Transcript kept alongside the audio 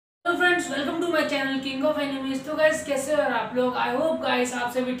Hello friends, welcome to my channel king of enemies. तो guys कैसे हो आप लोग? आई होप गाइस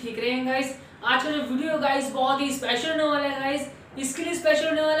आप सभी ठीक रहेंगे। गाइस आज का जो वीडियो गाइस बहुत ही स्पेशल होने वाला है। गाइस इसके लिए स्पेशल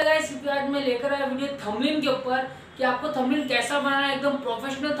होने वाला है गाइस क्योंकि आज मैं लेकर आया वीडियो थंबनेल के ऊपर कि आपको थंबनेल कैसा बनाना है, एकदम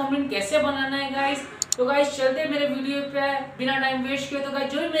प्रोफेशनल थंबनेल कैसे बनाना है गाइस। तो गाइस चलते मेरे वीडियो पे बिना टाइम वेस्ट किए। तो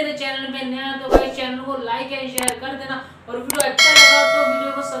गाइस जो भी मेरे चैनल में नया तो गाइस चैनल को लाइक एंड शेयर कर देना और वीडियो अच्छा लगा तो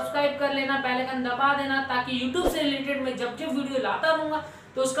वीडियो को सब्सक्राइब कर लेना, बेल आइकन दबा देना ताकि यूट्यूब से रिलेटेड मैं जब जब वीडियो लाता रहूंगा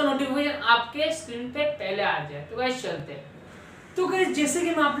तो उसका नोटिफिकेशन आपके स्क्रीन पे पहले आ जाए। तो गाइस चलते हैं। तो गाइस जैसे कि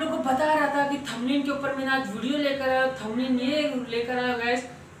मैं आप लोगों को बता रहा था कि थंबनेल के ऊपर मैंने आज वीडियो लेकर आया, थंबनेल ये लेकर आया गाइस।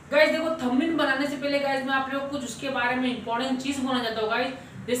 गाइस देखो थंबनेल बनाने से पहले गाइस मैं आप लोगों को कुछ उसके बारे में इंपॉर्टेंट चीज बोलना चाहता हूँ गाइस।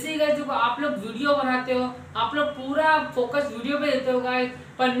 जैसे गाइस देखो आप लोग वीडियो बनाते हो, आप लोग पूरा फोकस वीडियो पे देते हो गाइस,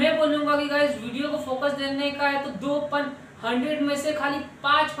 पर मैं बोलूंगा कि गाइस वीडियो को फोकस देने का है तो 100 में से खाली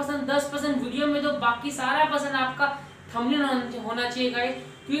 5% 10% वीडियो में दो, बाकी सारा % आपका थंबनेल होना चाहिए गाइस।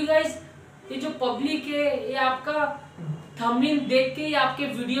 क्योंकि गाइस ये जो पब्लिक है ये आपका थंबनेल देख के ही आपके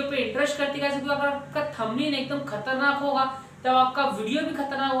वीडियो पे इंटरेस्ट करती है। क्योंकि अगर आपका थंबनेल एकदम खतरनाक होगा तब आपका वीडियो भी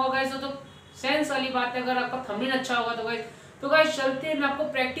खतरनाक होगा गाइस। तो सेंस वाली बात है, अगर आपका थंबनेल अच्छा होगा तो गाइस। तो गाइस चलते हैं, मैं आपको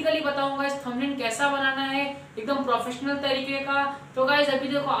प्रैक्टिकली बताऊंगा इस थंबनेल कैसा बनाना है एकदम प्रोफेशनल तरीके का। तो गाइस अभी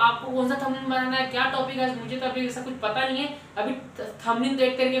देखो आपको कौन सा थंबनेल बनाना है, क्या टॉपिक है, मुझे तो अभी ऐसा कुछ पता नहीं है। अभी थंबनेल तो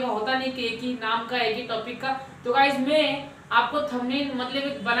एक तरीके का होता नहीं कि एक ही नाम का एक ही टॉपिक का। तो गाइस मैं आपको थंबनेल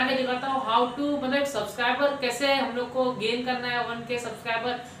मतलब बना के दिखाता हूँ हाउ टू, मतलब सब्सक्राइबर कैसे हम लोग को गेन करना है 1K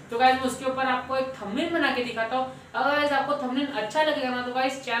सब्सक्राइबर। तो गाइस मैं उसके ऊपर आपको एक थंबनेल बना के दिखाता हूँ। अगर गाइस आपको थंबनेल अच्छा लगेगा ना तो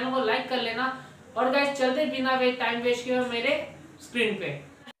गाइस चैनल को लाइक कर लेना। और गाइस चलते बिना टाइम वेस्ट किए मेरे स्क्रीन पे।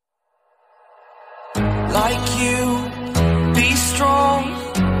 Like you, be strong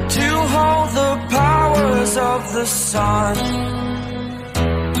to hold the powers of the sun.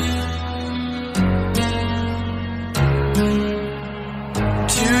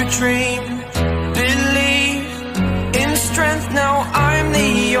 To dream, believe in strength. Now I'm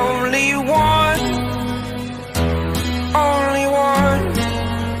the only one, only one.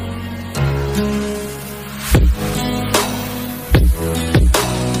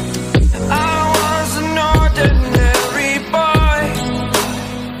 I was an ordinary boy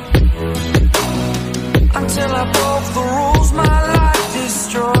until I broke the rules. My life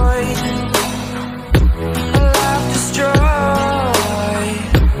destroyed, my life destroyed.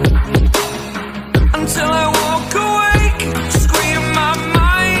 Until I walk awake, scream my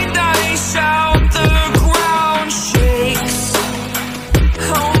mind, I shout, the ground shakes.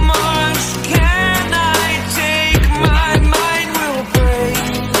 How much can I take? My mind will break.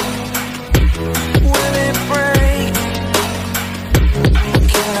 Will it break?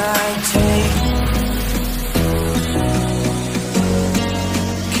 Can I take?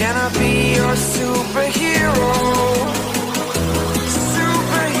 Can I be your superhero?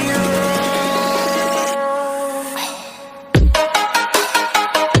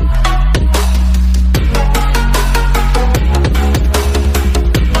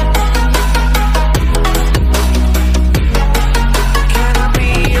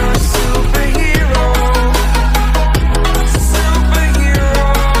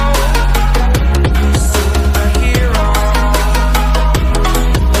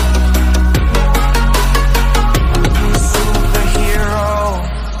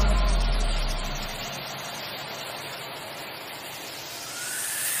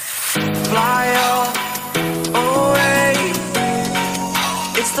 Fly away.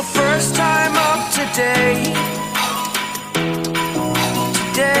 It's the first time of today.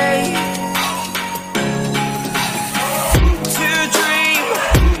 Today. To dream,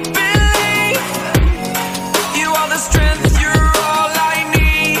 believe. You are the strength, you're all I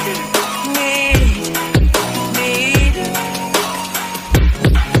need.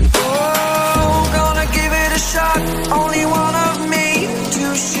 Oh, gonna give it a shot. Only one of me to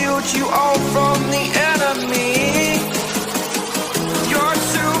shield you all from the enemy. You're a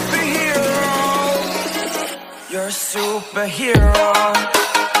superhero. You're a superhero.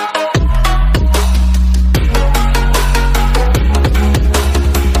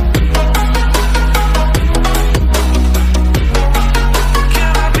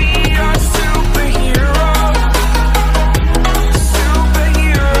 Can I be your superhero?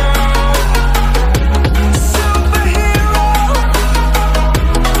 Superhero. Superhero.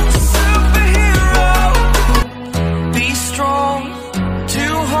 Be strong to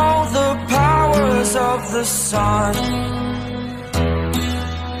hold the powers of the sun.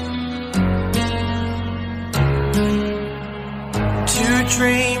 To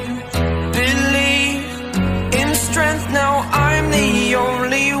dream, believe in strength. Now I'm the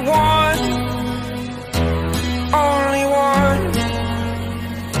only one, only one.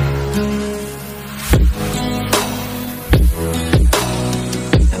 I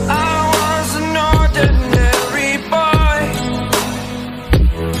was an ordinary boy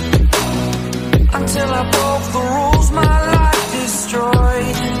until I broke the rules. My life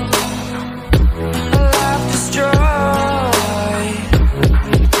destroyed. Life destroyed.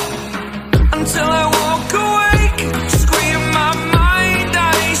 Until I woke awake, scream my mind,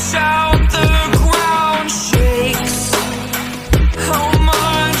 I shout, the ground shakes. How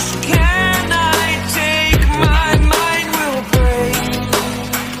much can I take? My mind will break.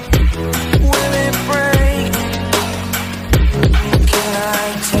 Will it break? Can I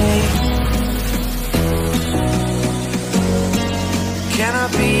take? Can I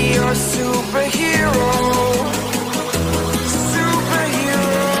be your superhero?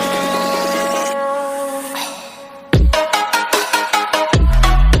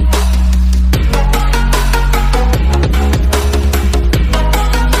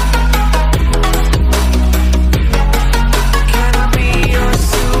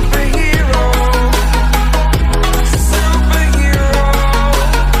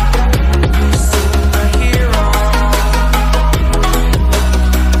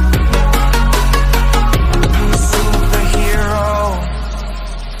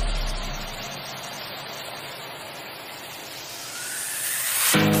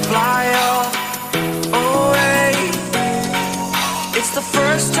 Fly all away. It's the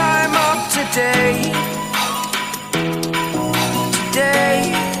first time of today. Today.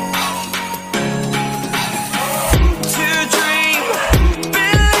 To dream,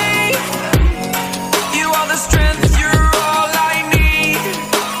 believe. You are the strength, you're all I need.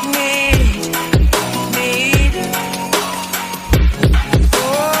 Need.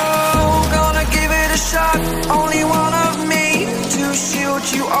 Oh, gonna give it a shot. Only one of me to shield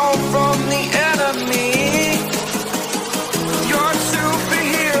you all from the enemy. You're a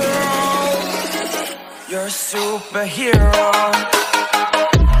superhero. You're a superhero.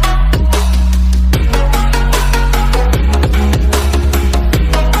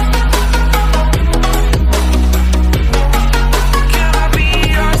 Can I be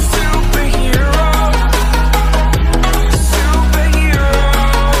your superhero? Superhero.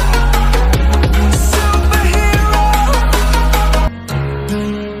 Superhero.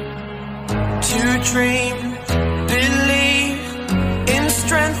 To dream, believe in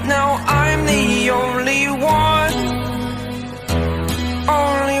strength. Now I'm the only one.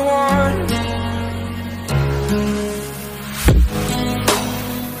 Only one.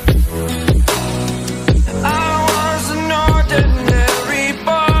 I was an ordinary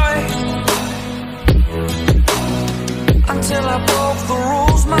boy until I broke the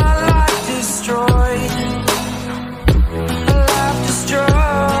rules. My life destroyed. Life destroyed.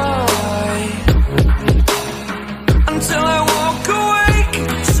 Until I woke awake,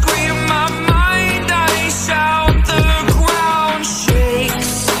 scream my mind, I shout, the ground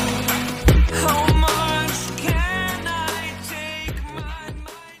shakes. How much can I take? My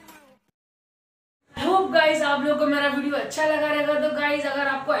mind will. I hope guys आप लोगों को मेरा video अच्छा लगा रहेगा। तो guys अगर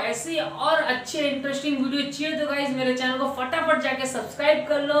आपको ऐसी और अच्छे इंटरेस्टिंग वीडियो चाहिए तो गाइज मेरे चैनल को फटाफट जाके सब्सक्राइब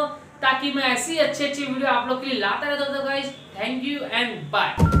कर लो, ताकि मैं ऐसी अच्छी वीडियो आप लोग के लिए लाता रहता हूं। तो guys thank you and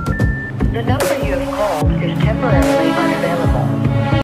bye. The number you have called is temporarily unavailable.